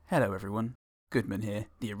Hello everyone, Goodman here,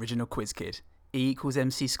 the original quiz kid.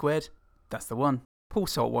 E=mc²? That's the one. Paul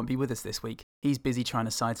Salt won't be with us this week. He's busy trying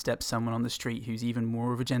to sidestep someone on the street who's even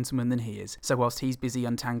more of a gentleman than he is. So whilst he's busy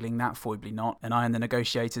untangling that foibly knot, and I and the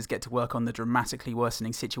negotiators get to work on the dramatically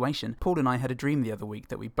worsening situation, Paul and I had a dream the other week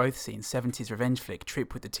that we'd both seen 70s revenge flick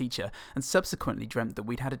Trip with the Teacher, and subsequently dreamt that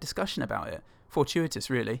we'd had a discussion about it. Fortuitous,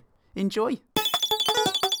 really. Enjoy!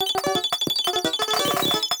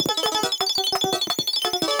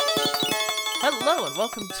 Hello and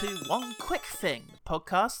welcome to One Quick Thing, the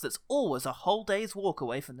podcast that's always a whole day's walk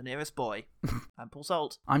away from the nearest boy. I'm Paul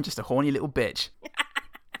Salt. I'm just a horny little bitch.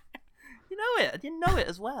 You know it, and you know it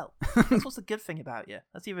as well. That's what's the good thing about you.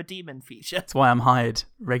 That's your redeeming feature. That's why I'm hired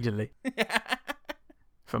regularly.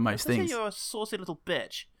 For most things. You're a saucy little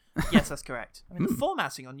bitch. Yes, that's correct. I mean, the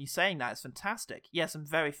formatting on you saying that is fantastic. Yes, I'm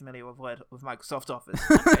very familiar with Microsoft Office.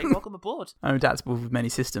 Okay, welcome aboard. I'm adaptable with many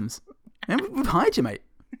systems. And we've hired you, mate.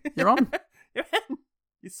 You're on. You're in.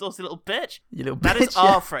 You saucy little bitch. You little bitch. That is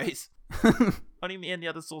our phrase. Only me and the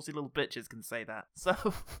other saucy little bitches can say that. So,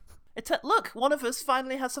 look, one of us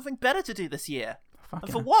finally has something better to do this year.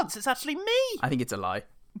 And for once, it's actually me. I think it's a lie.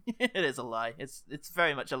 It is a lie. It's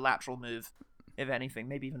very much a lateral move, if anything,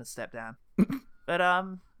 maybe even a step down. But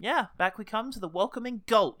yeah, back we come to the welcoming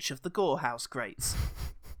gulch of the Gorehouse Greats.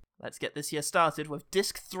 Let's get this year started with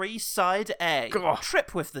Disc 3 Side A. God.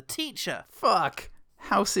 Trip with the Teacher. Fuck.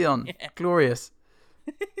 Halcyon. Yeah. Glorious.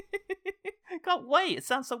 Can't wait. It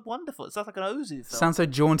sounds so wonderful. It sounds like an Ozu film. Sounds so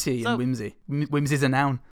jaunty and whimsy. Whimsy's a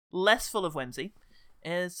noun. Less full of whimsy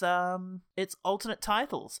is its alternate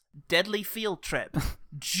titles. Deadly Field Trip.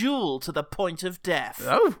 Duel to the Point of Death.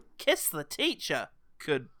 Oh. Kiss the Teacher.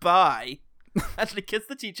 Goodbye. Actually, Kiss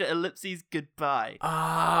the Teacher, ellipses, goodbye.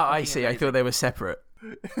 Ah, I see. Amazing. I thought they were separate.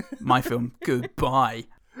 My film, Goodbye.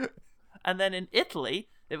 And then in Italy,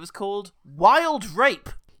 it was called Wild Rape.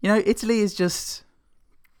 You know, Italy is just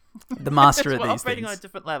the master at these operating things. On a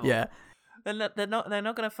different level. Yeah. They're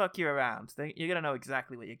not going to fuck you around. You're going to know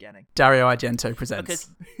exactly what you're getting. Dario Argento presents.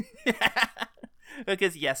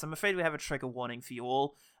 Because yes, I'm afraid we have a trigger warning for you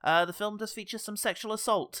all. The film does feature some sexual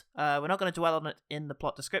assault. We're not going to dwell on it in the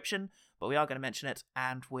plot description, but we are going to mention it,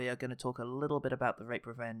 and we are going to talk a little bit about the rape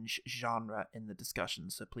revenge genre in the discussion,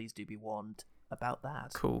 so please do be warned about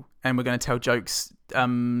that. Cool. And we're going to tell jokes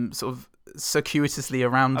sort of circuitously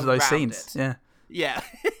around those scenes. It. Yeah.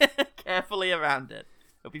 Carefully around it.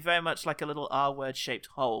 It'll be very much like a little R-word shaped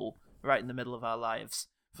hole right in the middle of our lives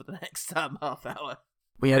for the next half hour.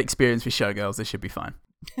 We had experience with Showgirls. This should be fine.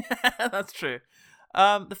 That's true.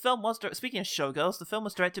 The film was speaking of Showgirls, the film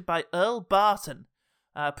was directed by Earl Barton,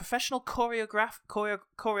 professional choreographer,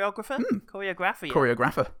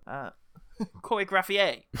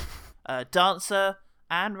 choreographier, dancer,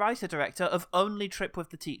 and writer-director of Only Trip with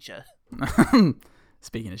the Teacher.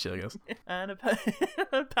 Speaking of Showgirls. And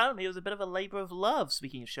apparently it was a bit of a labour of love,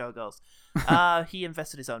 speaking of Showgirls. He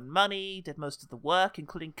invested his own money, did most of the work,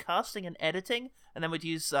 including casting and editing, and then would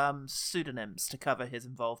use pseudonyms to cover his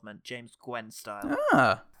involvement, James Gwen style.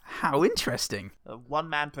 Ah, how interesting. A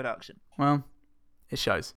one-man production. Well, it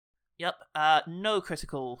shows. Yep. No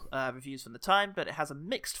critical reviews from the time, but it has a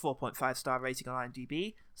mixed 4.5-star rating on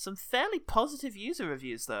IMDb. Some fairly positive user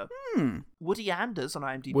reviews, though. Woody Anders on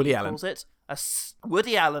IMDb calls it...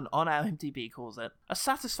 Woody Allen on IMDb calls it a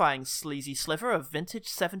satisfying sleazy sliver of vintage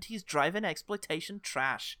 70s drive-in exploitation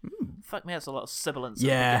trash. Fuck me, that's a lot of sibilance at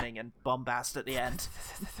the beginning and bombast at the end.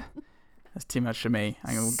 That's too much for me.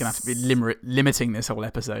 I'm going to have to be limiting this whole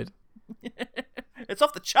episode. It's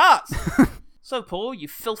off the charts! So, Paul, you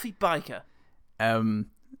filthy biker.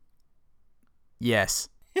 Yes.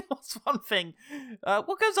 What's one thing?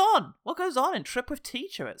 What goes on? What goes on in Trip with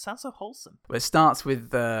Teacher? It sounds so wholesome. Well, it starts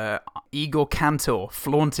with Igor Cantor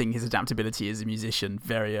flaunting his adaptability as a musician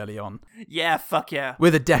very early on. Yeah, fuck yeah.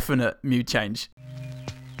 With a definite mood change.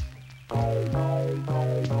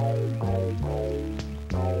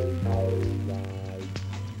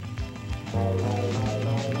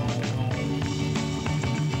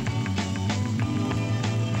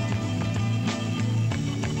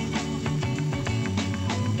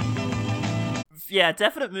 Yeah,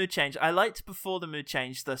 definite mood change. I liked before the mood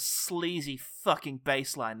change the sleazy fucking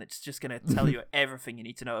bass line that's just going to tell you everything you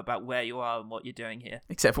need to know about where you are and what you're doing here.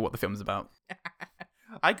 Except for what the film's about.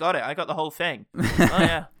 I got it. I got the whole thing. Oh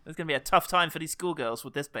yeah, it's going to be a tough time for these schoolgirls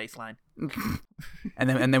with this bass line.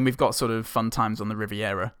 and then we've got sort of fun times on the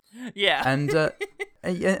Riviera. Yeah. And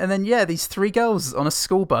then these three girls on a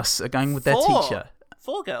school bus are going with their teacher.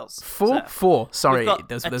 4 girls. Four. Sorry, we've got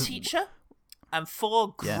there's a teacher and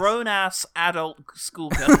 4 grown-ass adult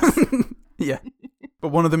schoolgirls. Yeah. But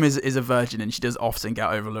one of them is a virgin, and she does often get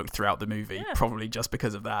overlooked throughout the movie, probably just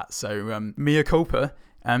because of that. So mea culpa.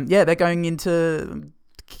 They're going into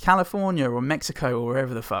California or Mexico or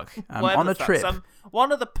wherever the fuck on a trip.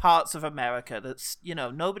 One of the parts of America that's,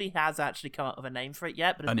 nobody has actually come up with a name for it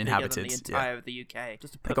yet, but it's uninhabited, bigger than the entire of the UK.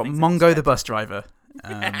 Just to put they got Mongo the bus driver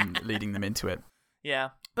leading them into it. Yeah.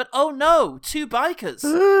 But oh no, 2 bikers.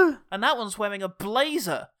 And that one's wearing a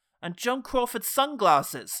blazer and John Crawford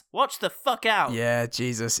sunglasses. Watch the fuck out. Yeah,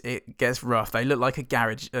 Jesus, it gets rough. They look like a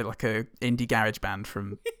garage, like a indie garage band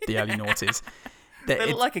from the early noughties. They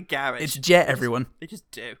look like a garage. It's Jet, everyone. They just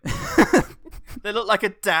do. They look like a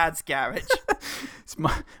dad's garage. It's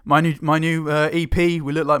my new EP.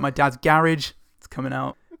 We look like my dad's garage. It's coming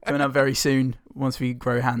out very soon. Once we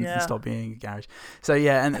grow hands and stop being a garage. So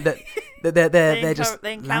yeah, and they're just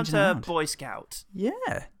they encounter Boy Scout. Yeah,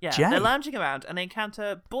 Jay. They're lounging around and they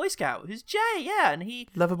encounter Boy Scout, who's Jay. Yeah, and he's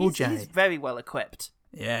very well equipped.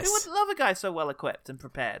 Yes, who would love a guy so well equipped and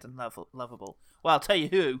prepared and lovable? Well, I'll tell you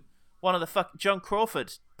who. One of the John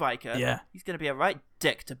Crawford biker. Yeah, he's gonna be a right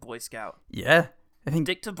dick to Boy Scout. Yeah, I think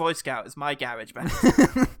Dick to Boy Scout is my garage band.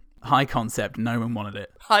 High concept, no one wanted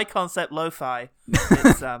it. High concept, lo-fi.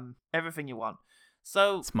 It's everything you want.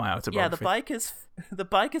 So it's my autobiography. Yeah, the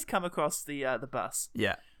bikers come across the bus.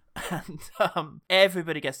 Yeah. And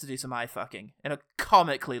everybody gets to do some eye fucking in a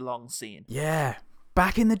comically long scene. Yeah.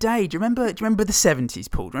 Back in the day, do you remember the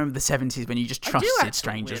 70s, Paul? Do you remember the 70s when you just trusted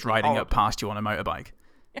strangers riding up past you on a motorbike?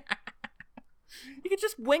 You could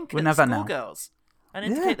just wink at schoolgirls and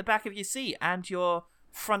indicate the back of your seat and your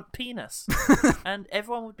front penis, and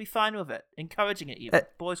everyone would be fine with it, encouraging it even.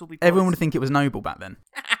 Boys will be boys. Everyone would think it was noble back then.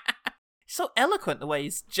 So eloquent the way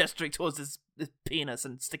he's gesturing towards his penis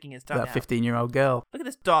and sticking his tongue out. That 15-year-old girl. Look at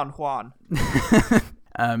this Don Juan.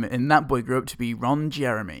 And that boy grew up to be Ron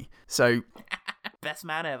Jeremy. So best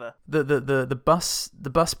man ever. The bus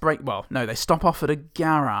break. Well, no, they stop off at a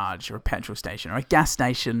garage or a petrol station or a gas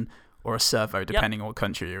station or a servo, depending on what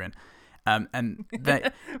country you're in. And they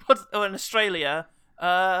in Australia,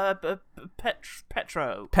 Petro,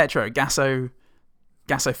 Gasso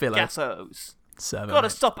Filler. Gassos. Servo. Gotta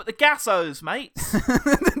stop at the Gassos, mates.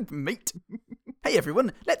 Mate. Hey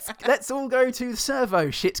everyone, let's all go to the servo,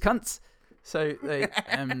 shit cunts. So they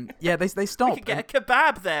they stop. We could get a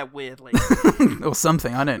kebab there, weirdly. Or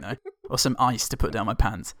something, I don't know. Or some ice to put down my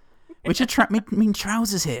pants. Which mean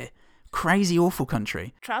trousers here. Crazy awful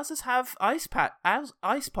country. Trousers have ice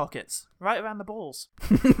pockets right around the balls.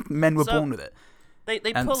 Men were born with it. They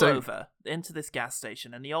pull over into this gas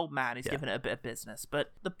station, and the old man is giving it a bit of business.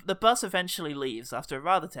 But the bus eventually leaves after a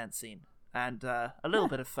rather tense scene and a little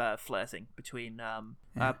bit of flirting between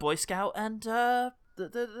Boy Scout and the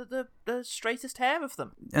straightest hair of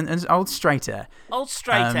them. And old straight hair. Old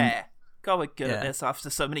straight hair. God, we're good at this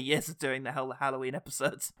after so many years of doing the Halloween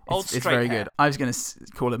episodes. It's very good. I was going to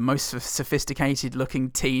call him most sophisticated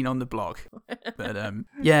looking teen on the block. But and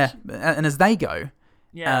as they go,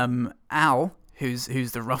 Al,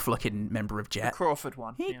 who's the rough looking member of Jet, the Crawford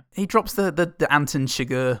one, he drops the Anton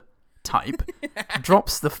Chigurh type,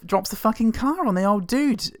 drops the fucking car on the old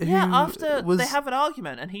dude. After they have an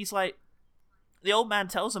argument, and he's like, the old man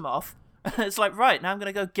tells him off. It's like, right, now I'm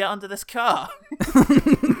going to go get under this car.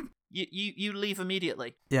 You leave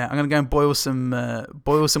immediately. Yeah, I'm going to go and boil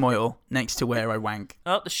some oil next to where I wank.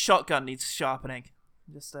 Oh, the shotgun needs sharpening.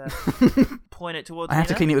 Just point it towards I have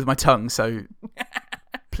to clean it with my tongue, so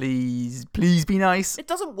please be nice. It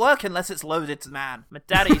doesn't work unless it's loaded, man. My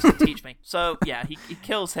daddy used to teach me. So, yeah, he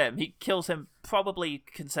kills him. He kills him, probably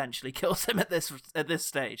consensually kills him at this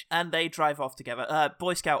stage. And they drive off together.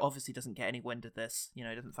 Boy Scout obviously doesn't get any wind of this. He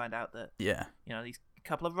doesn't find out that, these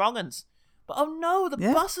couple of wrong-uns. But oh no, the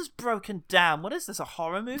bus is broken down. What is this, a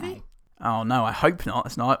horror movie? Oh no, I hope not.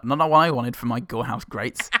 It's not what I wanted from my Gorehouse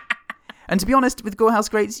greats. And to be honest, with Gorehouse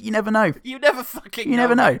greats, you never know. You never fucking know. You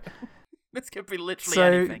never know. This could be literally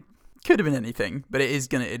anything. Could have been anything, but it is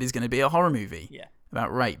gonna be a horror movie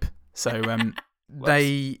about rape. So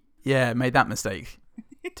they made that mistake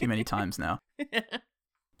too many times now.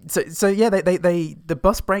 So the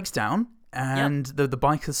bus breaks down. And the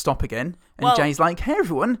bikers stop again, and Jay's like, "Hey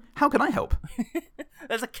everyone, how can I help?"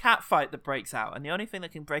 There's a cat fight that breaks out, and the only thing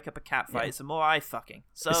that can break up a cat fight is some more eye fucking.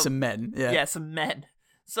 So some men, some men.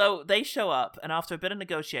 So they show up, and after a bit of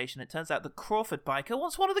negotiation, it turns out the Crawford biker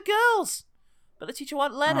wants one of the girls, but the teacher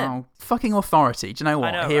won't let him. Oh, fucking authority! Do you know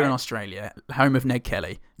what? Here in Australia, home of Ned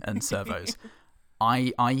Kelly and servos,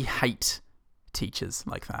 I hate teachers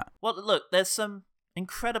like that. Well, look, there's some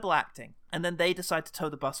incredible acting, and then they decide to tow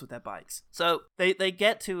the bus with their bikes. So they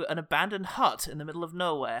get to an abandoned hut in the middle of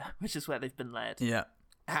nowhere, which is where they've been led. Yeah.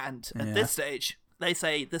 And at this stage, they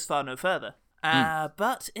say, "This far, no further."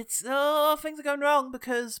 But things are going wrong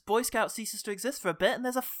because Boy Scout ceases to exist for a bit, and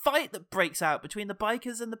there's a fight that breaks out between the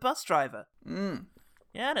bikers and the bus driver.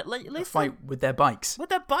 Yeah, and it leads a fight with their bikes. With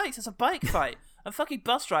their bikes, it's a bike fight. A fucking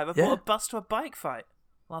bus driver brought a bus to a bike fight.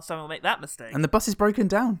 Last time we'll make that mistake. And the bus is broken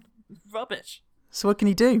down. Rubbish. So what can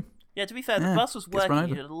he do? Yeah, to be fair, the bus was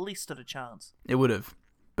working. He at least stood a chance. It would have,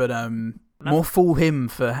 but more fool him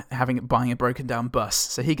for buying a broken down bus.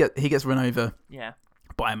 So he gets run over. Yeah.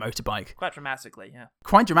 By a motorbike. Quite dramatically, yeah.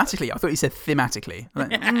 Quite dramatically. I thought you said thematically.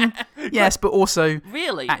 Like, yes, but also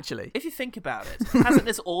really, actually, if you think about it, hasn't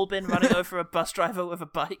this all been running over a bus driver with a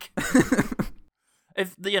bike?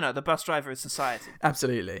 If the bus driver is society,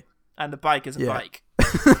 absolutely, and the bike is a bike.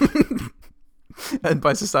 And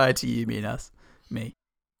by society, you mean us, me,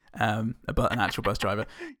 an actual bus driver.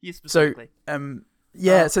 You specifically.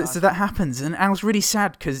 So, so that happens, and Al's really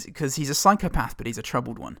sad because he's a psychopath, but he's a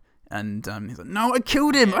troubled one. And he's like, no, I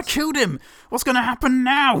killed him! Yes. I killed him! What's going to happen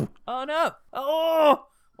now? Oh, no. Oh!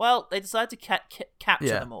 Well, they decide to capture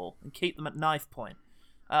them all and keep them at knife point.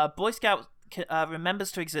 Boy Scout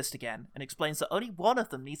remembers to exist again and explains that only one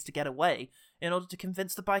of them needs to get away in order to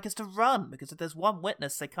convince the bikers to run, because if there's one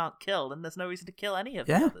witness they can't kill, then there's no reason to kill any of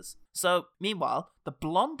the others. So, meanwhile, the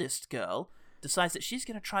blondest girl decides that she's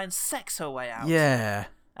going to try and sex her way out. Yeah.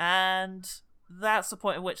 And that's the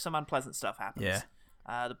point at which some unpleasant stuff happens. Yeah.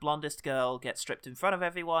 The blondest girl gets stripped in front of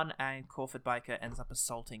everyone, and Crawford Biker ends up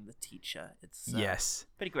assaulting the teacher. It's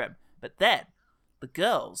pretty grim. But then, the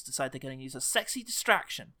girls decide they're going to use a sexy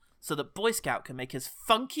distraction so that Boy Scout can make his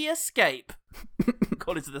funky escape,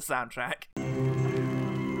 according to the soundtrack.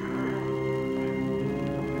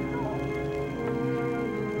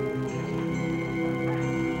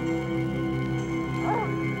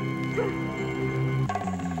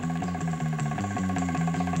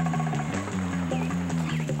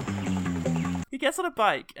 He gets on a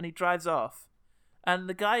bike and he drives off, and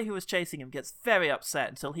the guy who was chasing him gets very upset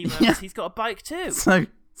until he remembers he's got a bike too. So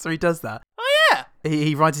he does that. Oh yeah.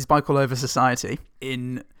 He rides his bike all over society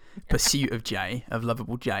in pursuit of Jay, of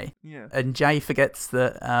lovable Jay. Yeah. And Jay forgets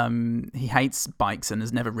that he hates bikes and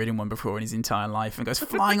has never ridden one before in his entire life, and goes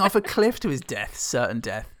flying off a cliff to his death, certain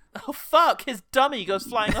death. Oh fuck! His dummy goes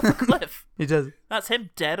flying off a cliff. He does. That's him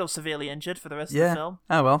dead or severely injured for the rest of the film.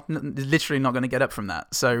 Oh well, literally not going to get up from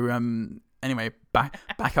that. So anyway, back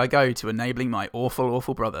I go to enabling my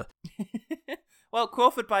awful brother. Well,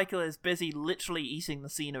 Crawford Biker is busy literally eating the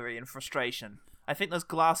scenery in frustration. I think those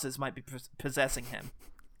glasses might be possessing him.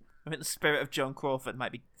 I think the spirit of Joan Crawford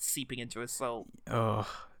might be seeping into his soul. Oh,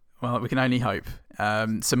 well, we can only hope.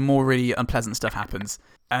 Some more really unpleasant stuff happens.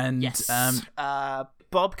 And yes.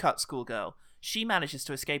 Bobcut schoolgirl. She manages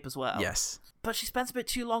to escape as well. Yes. But she spends a bit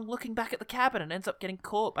too long looking back at the cabin and ends up getting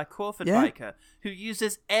caught by Crawford Biker, who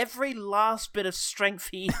uses every last bit of strength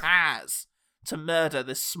he has to murder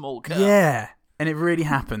this small girl. Yeah. And it really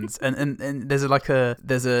happens, and there's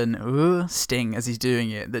an sting as he's doing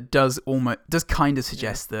it that does kind of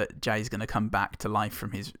suggest that Jay's going to come back to life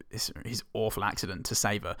from his awful accident to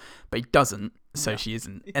save her, but he doesn't, so she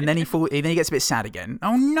isn't. And then then he gets a bit sad again.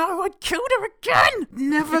 Oh no, I killed her again!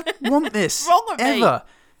 Never want this. Wrong with ever.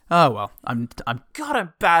 Me. Oh well, I'm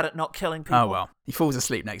bad at not killing people. Oh well, he falls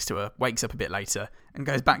asleep next to her, wakes up a bit later, and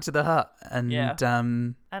goes back to the hut, and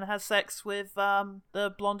and has sex with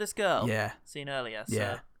the blondest girl. Yeah, seen earlier.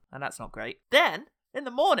 So, and that's not great. Then in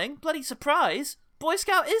the morning, bloody surprise, Boy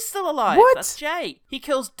Scout is still alive. What? That's Jay. He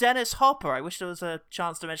kills Dennis Hopper. I wish there was a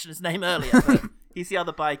chance to mention his name earlier, but he's the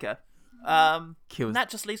other biker. Kills and that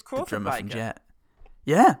just leaves Crawford Biker. From Jet.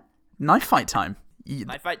 Yeah, knife fight time.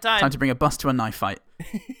 Knife fight time. Time to bring a bus to a knife fight.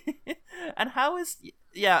 And how is...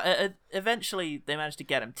 eventually they manage to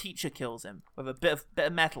get him. Teacher kills him with a bit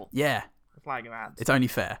of metal. Yeah. Flying around. It's only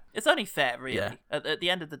fair. It's only fair, really. Yeah. At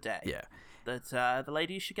the end of the day. Yeah. That the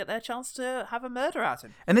ladies should get their chance to have a murder at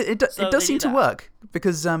him. And it does seem to work,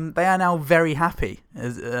 because they are now very happy.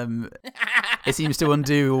 It seems to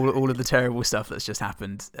undo all of the terrible stuff that's just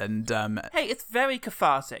happened. And hey, it's very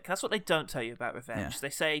cathartic. That's what they don't tell you about revenge. Yeah. They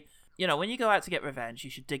say, when you go out to get revenge, you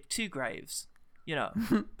should dig 2 graves.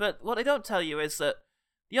 But what they don't tell you is that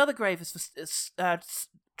the other grave is for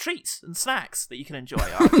treats and snacks that you can enjoy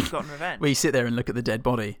after you've gotten revenge. Where you sit there and look at the dead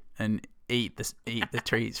body and eat the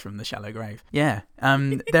treats from the shallow grave. Yeah,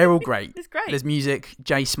 they're all great. It's great. There's music.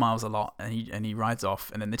 Jay smiles a lot, and he rides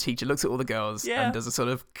off. And then the teacher looks at all the girls and does a sort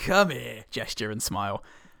of "come here" gesture and smile,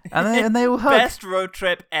 and they all hug. Best road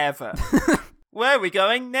trip ever. Where are we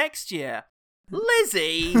going next year?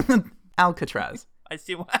 Lizzie. Alcatraz. I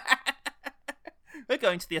see. We're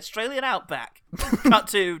going to the Australian outback. Cut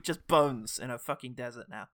to just bones in a fucking desert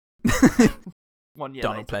now. 1 year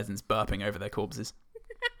Donald later. Pleasance burping over their corpses.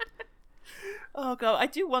 Oh god, I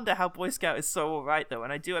do wonder how Boy Scout is so alright though,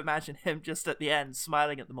 and I do imagine him just at the end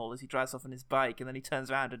smiling at them all as he drives off on his bike, and then he turns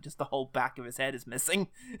around and just the whole back of his head is missing.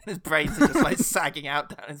 His brains are just like sagging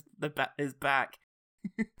out down his back.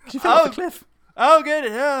 She fell off the cliff. Oh, good.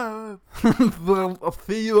 Oh. Well, I'll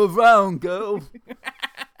see you around, girl.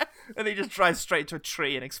 And he just drives straight to a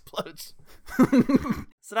tree and explodes.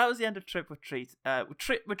 So that was the end of Trick or Treater.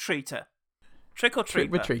 Trick or Treater. Trick or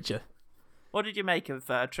Treater. What did you make of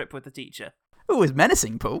Trip with the Teacher? Oh, it was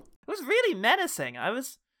menacing, Paul. It was really menacing. I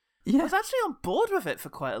was actually on board with it for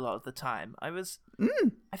quite a lot of the time. I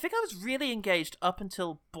think I was really engaged up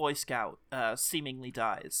until Boy Scout seemingly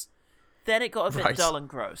dies. Then it got a bit dull and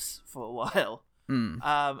gross for a while. And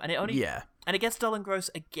it gets dull and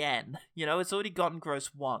gross again. You know, it's already gotten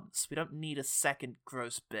gross once. We don't need a second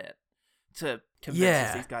gross bit to convince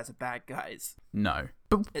us these guys are bad guys. No.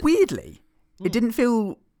 But weirdly, it didn't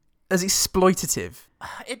feel as exploitative.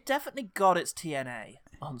 It definitely got its TNA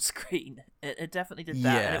on screen. It definitely did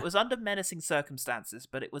that. Yeah. And it was under menacing circumstances,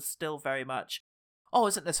 but it was still very much, oh,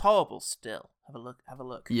 isn't this horrible still? Have a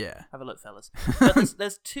look. Yeah. Have a look, fellas. But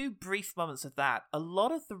there's two brief moments of that. A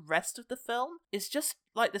lot of the rest of the film is just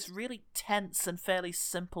like this really tense and fairly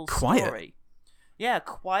simple story. Yeah,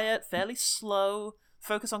 quiet, fairly slow,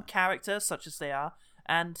 focus on characters such as they are,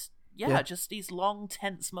 and just these long,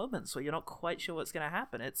 tense moments where you're not quite sure what's going to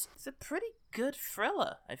happen. It's a pretty good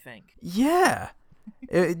thriller, I think. Yeah.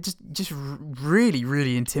 It just really,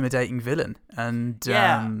 really intimidating villain. And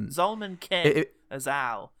Zalman King as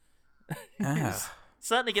Al. He's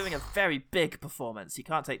certainly giving a very big performance. You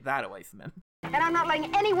can't take that away from him. And I'm not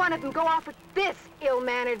letting any one of them go off with this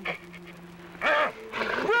ill-mannered...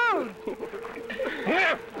 rude!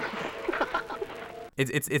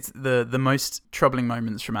 It's the most troubling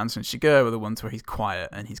moments from Anton Chigurh are the ones where he's quiet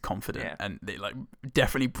and he's confident, and they like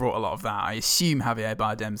definitely brought a lot of that. I assume Javier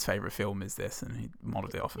Bardem's favourite film is this, and he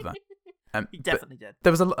modelled it off of that. He definitely did.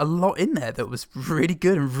 There was a lot in there that was really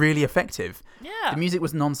good and really effective. Yeah. The music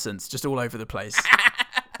was nonsense, just all over the place.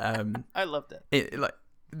 I loved it.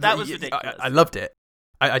 That was ridiculous. I loved it.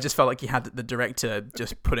 I just felt like he had the director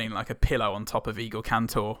just putting like a pillow on top of Igor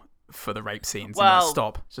Cantor for the rape scenes. Well,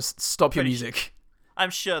 and just stop your music.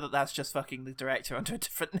 I'm sure that's just fucking the director under a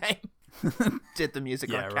different name. Did the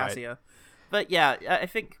music on Casio. Right. But yeah, I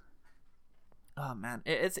think... Oh man,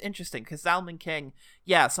 it's interesting because Zalman King,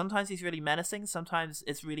 sometimes he's really menacing, sometimes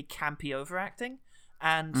it's really campy overacting,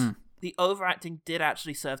 and the overacting did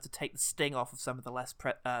actually serve to take the sting off of some of the less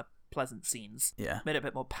pleasant scenes. Yeah. Made it a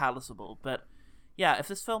bit more palatable. But yeah, if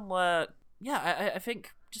this film were... I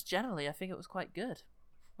think, just generally, I think it was quite good.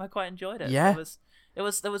 I quite enjoyed it. Yeah. There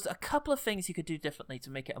was a couple of things you could do differently to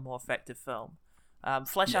make it a more effective film.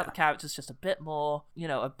 Flesh out the characters just a bit more,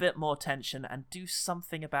 a bit more tension, and do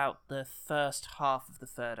something about the first half of the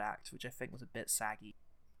third act, which I think was a bit saggy.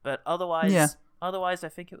 But otherwise, I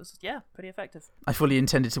think it was, pretty effective. I fully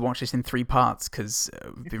intended to watch this in 3 parts because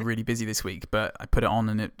I've been really busy this week, but I put it on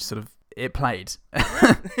and it played.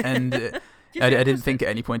 And I didn't think at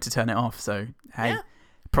any point to turn it off, so hey,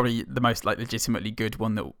 probably the most legitimately good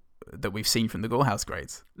one that we've seen from the Gorehouse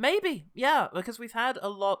grades. Maybe, because we've had a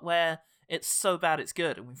lot where it's so bad it's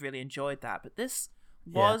good, and we've really enjoyed that. But this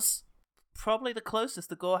was probably the closest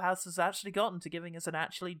the Gorehouse has actually gotten to giving us an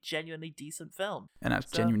actually genuinely decent film. And that's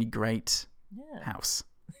genuinely great house.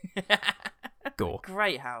 Gore.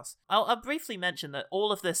 Great house. I'll briefly mention that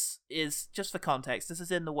all of this is, just for context, this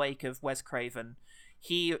is in the wake of Wes Craven.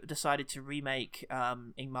 He decided to remake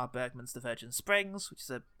Ingmar Bergman's The Virgin Springs, which is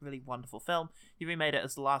a really wonderful film. He remade it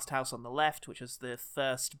as The Last House on the Left, which was the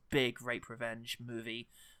first big rape revenge movie.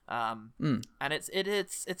 And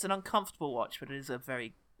it's an uncomfortable watch, but it's a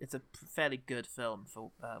fairly good film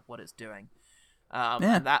for what it's doing.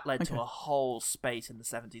 And that led to a whole spate in the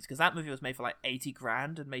 70s, because that movie was made for like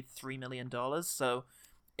 $80,000 and made $3 million. So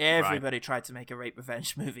everybody tried to make a rape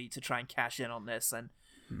revenge movie to try and cash in on this, and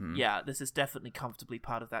this is definitely comfortably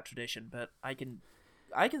part of that tradition. But I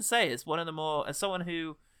can say, as one of the more, as someone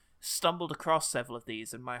who stumbled across several of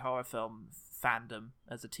these in my horror film fandom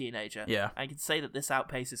as a teenager, I can say that this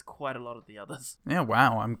outpaces quite a lot of the others. Yeah,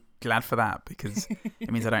 wow, I'm glad for that, because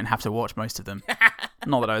it means I don't have to watch most of them.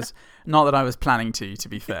 Not that I was planning to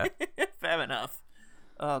be fair. Fair enough.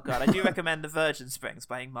 Oh god, I do recommend The Virgin Springs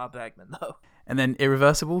by Ingmar Bergman though. And then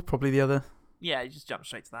Irreversible, probably the other. Yeah, you just jump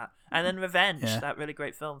straight to that. And then Revenge, that really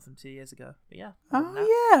great film from 2 years ago.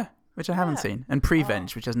 But which I haven't seen. And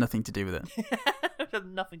Prevenge, which has nothing to do with it. Which has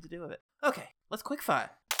nothing to do with it. Okay, let's quickfire.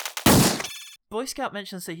 Boy Scout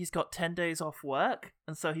mentions that he's got 10 days off work,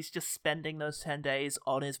 and so he's just spending those 10 days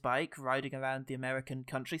on his bike riding around the American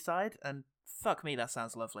countryside, and fuck me, that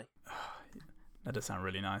sounds lovely. That does sound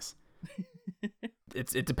really nice.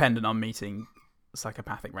 it's dependent on meeting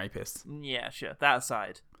psychopathic rapists. Yeah, sure. That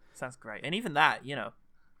aside, sounds great. And even that,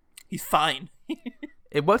 he's fine.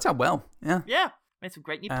 It worked out well. Yeah. Yeah. Made some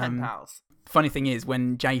great new pen pals. Funny thing is,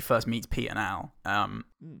 when Jay first meets Pete and Al,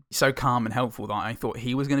 he's so calm and helpful that I thought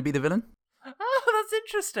he was going to be the villain. Oh, that's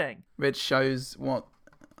interesting. Which shows what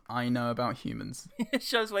I know about humans. It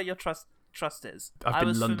shows where your trust is. I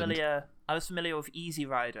was familiar with Easy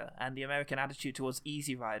Rider and the American attitude towards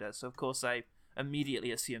Easy Rider, so of course I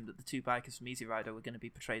immediately assumed that the two bikers from Easy Rider were going to be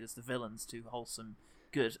portrayed as the villains to wholesome,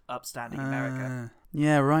 good, upstanding America.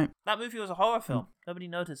 Yeah, right. That movie was a horror film. Nobody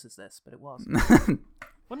notices this, but it was.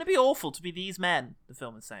 Wouldn't it be awful to be these men, the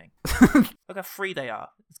film is saying? Look how free they are.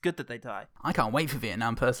 It's good that they die. I can't wait for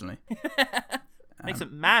Vietnam, personally. Makes a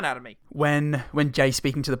man out of me. When Jay's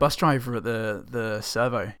speaking to the bus driver at the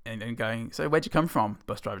servo and going, so where'd you come from? The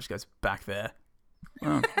bus driver just goes, back there.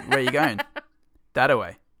 Oh, where are you going? That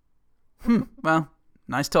away. Well,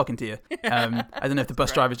 nice talking to you. I don't know if the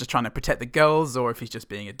bus driver's just trying to protect the girls or if he's just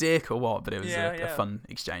being a dick or what, but it was a fun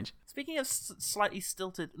exchange. Speaking of slightly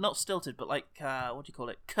not stilted, but like,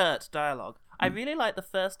 curt dialogue. I really like the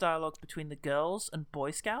first dialogue between the girls and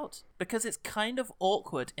Boy Scout because it's kind of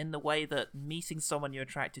awkward in the way that meeting someone you're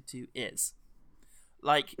attracted to is.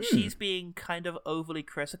 Like, she's being kind of overly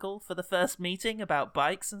critical for the first meeting about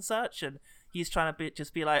bikes and such, and he's trying to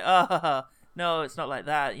just be like, no, it's not like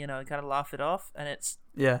that, and kind of laugh it off, and it's...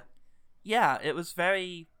 Yeah, it was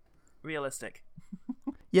very realistic.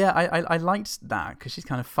 Yeah, I liked that because she's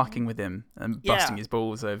kind of fucking with him and busting his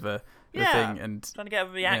balls over the thing and trying to get a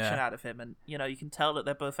reaction out of him, and you can tell that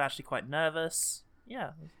they're both actually quite nervous.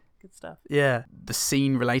 Yeah, good stuff. Yeah, the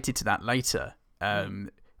scene related to that later,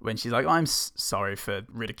 when she's like, "I'm sorry for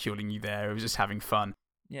ridiculing you there. It was just having fun."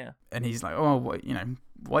 Yeah, and he's like, "Oh,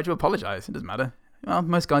 why'd you apologize? It doesn't matter. Well,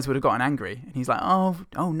 most guys would have gotten angry." And he's like, "Oh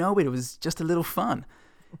no, it was just a little fun."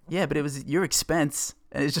 Yeah, but it was at your expense.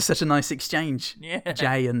 And it's just such a nice exchange. Yeah.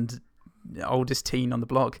 Jay and the oldest teen on the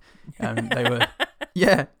block. They were,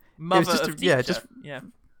 Mother it was just of teacher.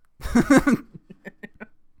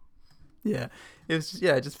 Yeah, it was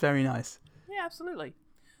just very nice. Yeah, absolutely.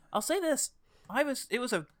 I'll say this: it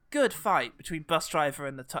was a good fight between bus driver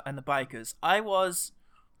and the bikers. I was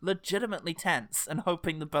legitimately tense and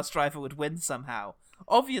hoping the bus driver would win somehow.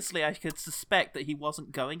 Obviously, I could suspect that he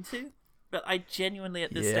wasn't going to, but I genuinely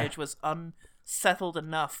at this stage was unsettled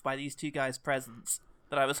enough by these two guys' presence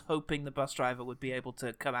that I was hoping the bus driver would be able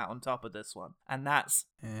to come out on top of this one. And that's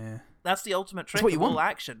the ultimate trick of all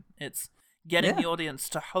action. It's getting the audience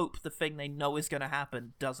to hope the thing they know is going to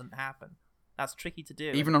happen doesn't happen. That's tricky to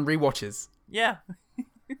do. Even on rewatches. Yeah.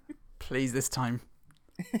 Please this time.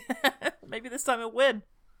 Maybe this time it'll win.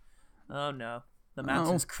 Oh no. The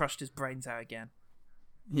mountain's crushed his brains out again.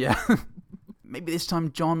 Yeah. Maybe this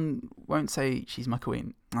time John won't say she's my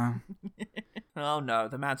queen. Oh no,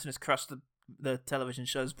 the mountain has crushed the television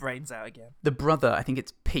show's brains out again. The brother, I think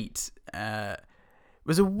it's Pete,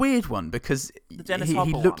 was a weird one because he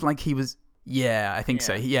looked like he was... Yeah, I think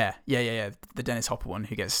so. Yeah. The Dennis Hopper one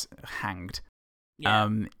who gets hanged. Yeah.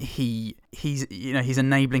 He's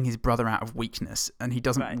enabling his brother out of weakness, and he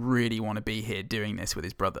doesn't really want to be here doing this with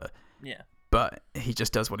his brother. Yeah. But he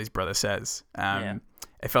just does what his brother says.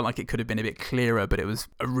 It felt like it could have been a bit clearer, but it was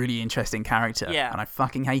a really interesting character. Yeah. And I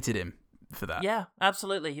fucking hated him for that. Yeah,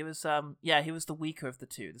 absolutely. He was he was the weaker of the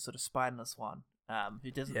two, the sort of spineless one,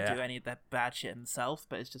 who doesn't do any of that bad shit himself,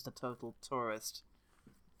 but is just a total tourist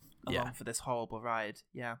along for this horrible ride.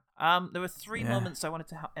 Yeah. There were three moments I wanted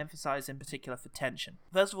to emphasize in particular for tension.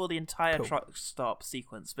 First of all, the entire truck stop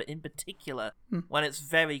sequence, but in particular when it's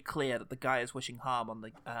very clear that the guy is wishing harm on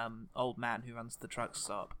the old man who runs the truck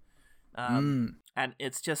stop. And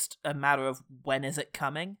it's just a matter of when is it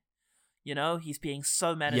coming? He's being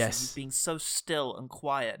so menacing. Yes. He's being so still and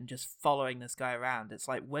quiet and just following this guy around. It's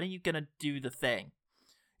like, when are you going to do the thing?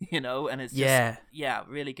 And it's just,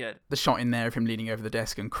 really good. The shot in there of him leaning over the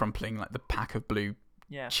desk and crumpling like the pack of blue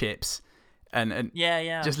chips. And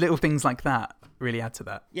just little things like that really add to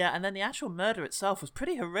that. Yeah, and then the actual murder itself was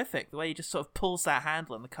pretty horrific. The way he just sort of pulls that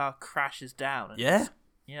handle and the car crashes down. And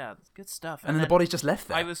it's good stuff. And then the body's just left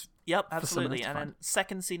there. Absolutely. And then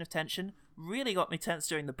second scene of tension really got me tense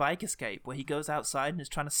during the bike escape, where he goes outside and is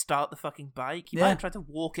trying to start the fucking bike. He might have tried to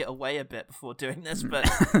walk it away a bit before doing this, but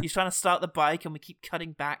he's trying to start the bike, and we keep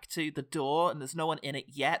cutting back to the door, and there's no one in it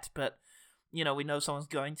yet, but, we know someone's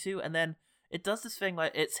going to. And then it does this thing,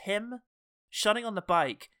 like, it's him shutting on the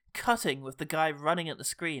bike, cutting with the guy running at the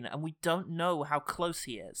screen, and we don't know how close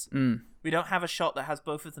he is. We don't have a shot that has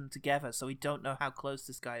both of them together, so we don't know how close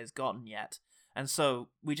this guy has gotten yet. And so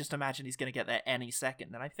we just imagine he's going to get there any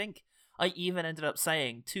second. And I think I even ended up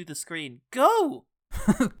saying to the screen, "Go!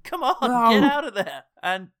 Come on, No. get out of there.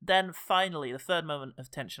 And then finally, the third moment of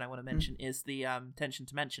tension I want to mention is the tension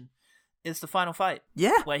to mention is the final fight.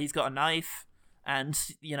 Yeah. Where he's got a knife and,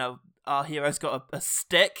 our hero's got a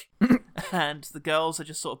stick and the girls are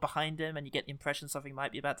just sort of behind him and you get the impression something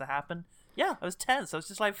might be about to happen. Yeah, I was tense. I was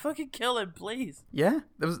just like, fucking kill him, please. Yeah,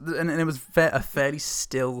 and it was a fairly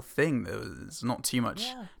still thing. There was not too much.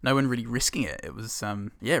 Yeah. No one really risking it. It was,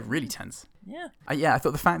 really tense. Yeah. I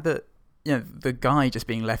thought the fact that, the guy just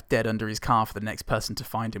being left dead under his car for the next person to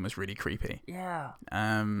find him was really creepy. Yeah.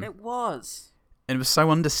 It was. And it was so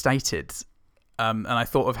understated. And I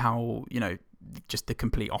thought of how, just the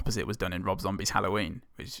complete opposite was done in Rob Zombie's Halloween,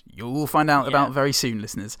 which you'll find out about very soon,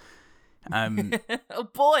 listeners. Oh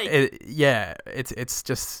boy! It's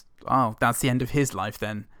just, that's the end of his life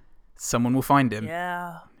then. Someone will find him.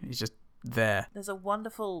 Yeah. He's just there. There's a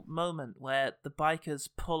wonderful moment where the bikers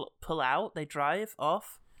pull out, they drive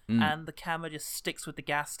off, and the camera just sticks with the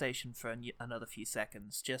gas station for another few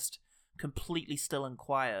seconds, just completely still and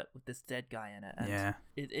quiet with this dead guy in it. And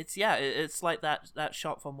it's like that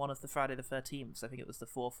shot from one of the Friday the 13th. I think it was the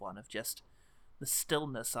fourth one, of just the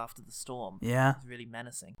stillness after the storm. Yeah. It's really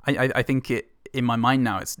menacing. I think in my mind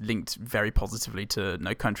now, it's linked very positively to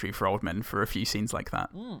No Country for Old Men for a few scenes like that.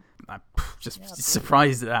 I'm just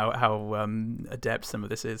surprised at how adept some of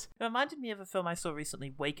this is. It reminded me of a film I saw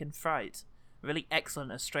recently, Wake and Fright. A really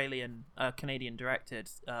excellent Australian, Canadian directed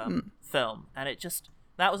film. And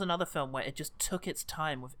that was another film where it just took its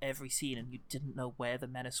time with every scene and you didn't know where the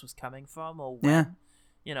menace was coming from or when.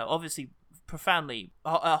 Yeah. Obviously profoundly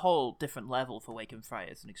a whole different level for Wake and Fright.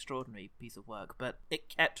 It's an extraordinary piece of work, but it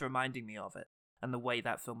kept reminding me of it and the way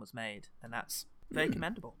that film was made, and that's very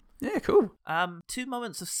commendable. Yeah, cool. 2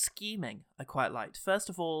 moments of scheming I quite liked. First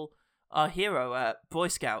of all, our hero, Boy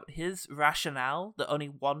Scout, his rationale that only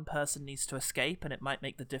one person needs to escape and it might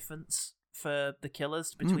make the difference for the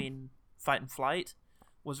killers between fight and flight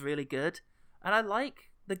was really good. And I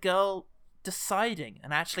like the girl deciding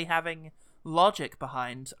and actually having logic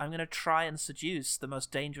behind, I'm going to try and seduce the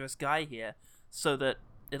most dangerous guy here so that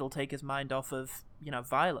it'll take his mind off of,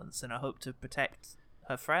 violence, and I hope to protect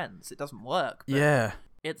her friends. It doesn't work. But yeah.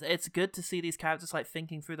 It's good to see these characters like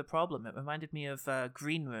thinking through the problem. It reminded me of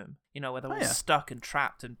Green Room, where they're all stuck and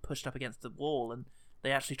trapped and pushed up against the wall, and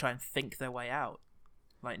they actually try and think their way out,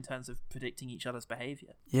 like in terms of predicting each other's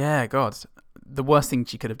behavior. Yeah, God, the worst thing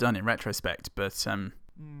she could have done in retrospect, but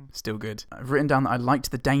still good. I've written down that I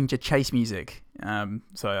liked the Danger Chase music,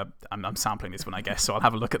 so I'm sampling this one, I guess. So I'll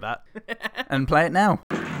have a look at that and play it now.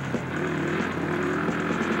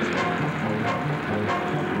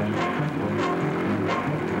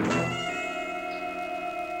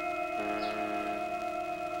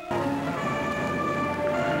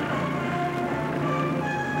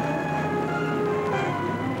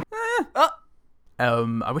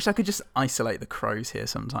 I wish I could just isolate the crows here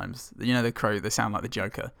sometimes. The crow, they sound like the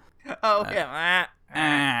Joker. Oh, yeah.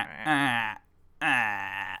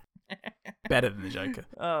 Better than the Joker.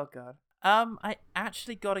 Oh, God. I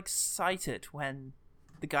actually got excited when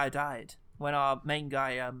the guy died. When our main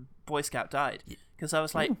guy, Boy Scout, died. Because I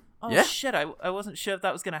was like, shit, I wasn't sure if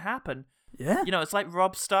that was going to happen. Yeah. It's like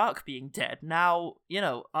Rob Stark being dead. Now,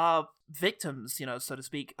 our victims, so to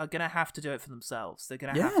speak, are going to have to do it for themselves. They're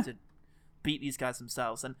going to have to beat these guys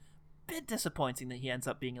themselves, and a bit disappointing that he ends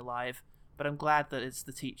up being alive, but I'm glad that it's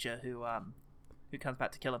the teacher who comes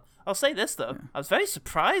back to kill him. I'll say this though, I was very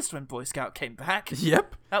surprised when Boy Scout came back.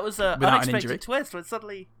 Yep. That was an unexpected twist when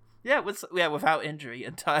suddenly without injury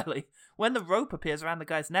entirely. When the rope appears around the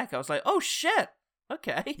guy's neck, I was like, oh shit,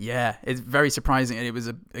 okay. Yeah, it's very surprising, and it was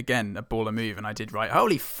a baller move, and I did write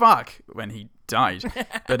holy fuck when he died.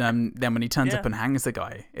 But then when he turns up and hangs the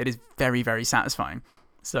guy, it is very, very satisfying.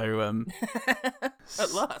 So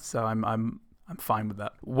at last. So I'm fine with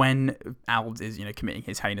that. When Al is committing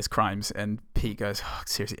his heinous crimes, and Pete goes, oh,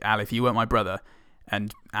 seriously, Al, if you weren't my brother,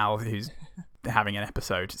 and Al, who's having an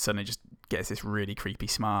episode, suddenly just gets this really creepy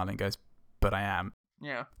smile and goes, but I am.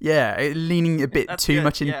 Yeah, leaning a bit too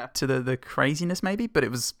much into the craziness maybe, but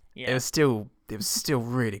it was still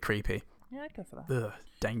really creepy. Yeah, I'd go for that. Ugh,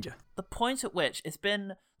 danger. The point at which it's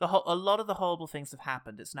been a lot of the horrible things have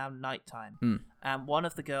happened. It's now nighttime, and one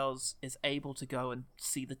of the girls is able to go and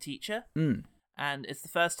see the teacher, and it's the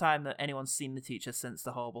first time that anyone's seen the teacher since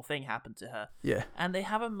the horrible thing happened to her. Yeah, and they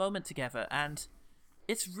have a moment together, and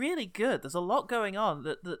it's really good. There's a lot going on.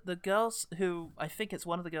 The girls who, I think it's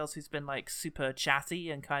one of the girls who's been like super chatty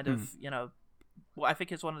and kind of I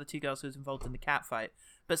think it's one of the two girls who's involved in the cat fight,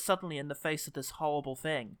 but suddenly in the face of this horrible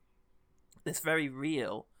thing, this very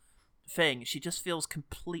real thing, she just feels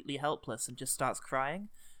completely helpless and just starts crying.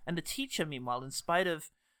 And the teacher, meanwhile, in spite of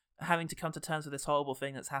having to come to terms with this horrible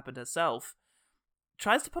thing that's happened herself,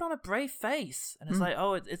 tries to put on a brave face, and it's like,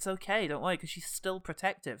 oh, it's okay, don't worry, because she's still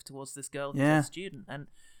protective towards this girl who's a student, and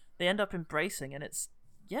they end up embracing, and it's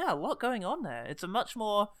a lot going on there. It's a much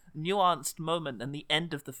more nuanced moment than the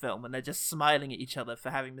end of the film when they're just smiling at each other for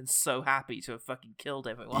having been so happy to have fucking killed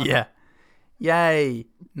everyone. Yeah. Yay.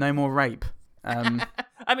 No more rape.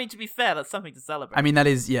 I mean, to be fair, that's something to celebrate. I mean, that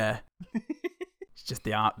is, it's just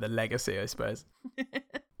the legacy, I suppose.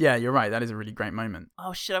 Yeah, you're right. That is a really great moment.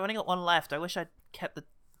 Oh, shit, I've only got one left. I wish I'd kept the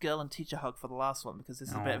girl and teacher hug for the last one, because this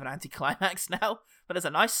is a bit of an anticlimax now. But there's a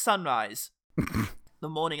nice sunrise the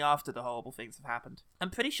morning after the horrible things have happened. I'm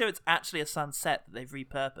pretty sure it's actually a sunset that they've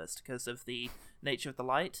repurposed because of the nature of the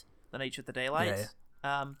light, the nature of the daylight.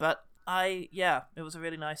 Yeah. But it was a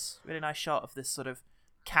really nice shot of this sort of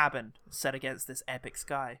cabin set against this epic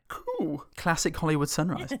sky. Cool. Classic Hollywood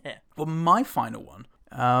sunrise. Yeah. Well, my final one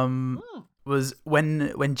was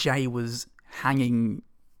when Jay was hanging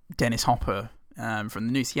Dennis Hopper from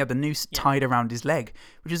the noose. He had the noose tied around his leg,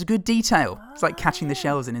 which is a good detail. It's like catching the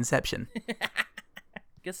shells in Inception.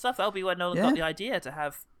 Good stuff. That'll be where Nolan got the idea to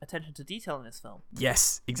have attention to detail in this film.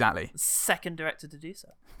 Yes, exactly. Second director to do so.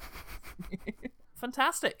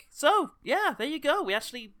 Fantastic. So, yeah, there you go. We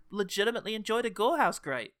actually legitimately enjoyed a Gorehouse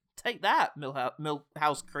Great. Take that,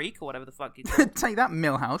 Millhouse Creek, or whatever the fuck you call it. Take that,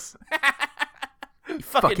 Millhouse. You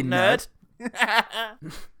fucking nerd.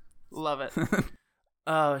 Love it.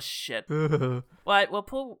 Oh, shit. Right, well,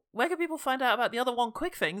 Paul, where can people find out about the other one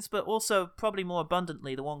quick things, but also, probably more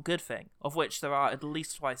abundantly, the one good thing, of which there are at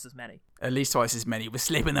least twice as many? At least twice as many. We're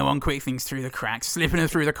slipping the one quick things through the cracks, slipping them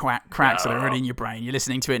through the cracks that are already in your brain. You're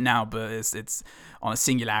listening to it now, but it's on a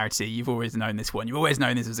singularity. You've always known this one. You've always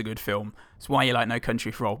known this was a good film. It's why you like No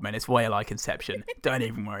Country for Old Men. It's why you like Inception. Don't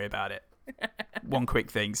even worry about it. One quick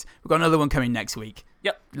things. We've got another one coming next week.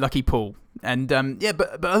 Yep. Lucky Paul. And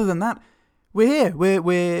but other than that, we're here.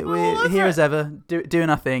 We're here as ever, doing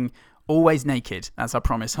our thing. Always naked. That's our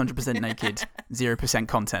promise. 100% naked. 0%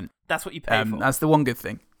 content. That's what you pay for. That's the one good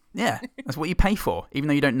thing. Yeah, that's what you pay for, even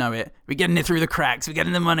though you don't know it. We're getting it through the cracks. We're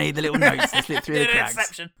getting the money, the little notes that slip through the cracks.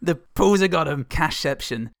 Inception. The Pools have got them.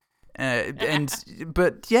 Cashception.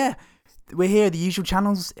 But yeah, we're here, the usual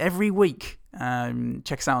channels every week.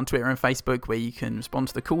 Check us out on Twitter and Facebook, where you can respond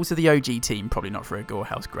to the calls of the OG team. Probably not for a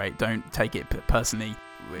Gorehouse Great. Don't take it personally.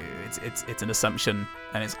 It's an assumption,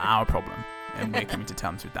 and it's our problem, and we're coming to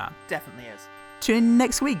terms with that. Definitely is. Tune in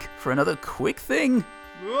next week for another quick thing.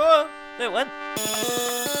 Whoa, there it went.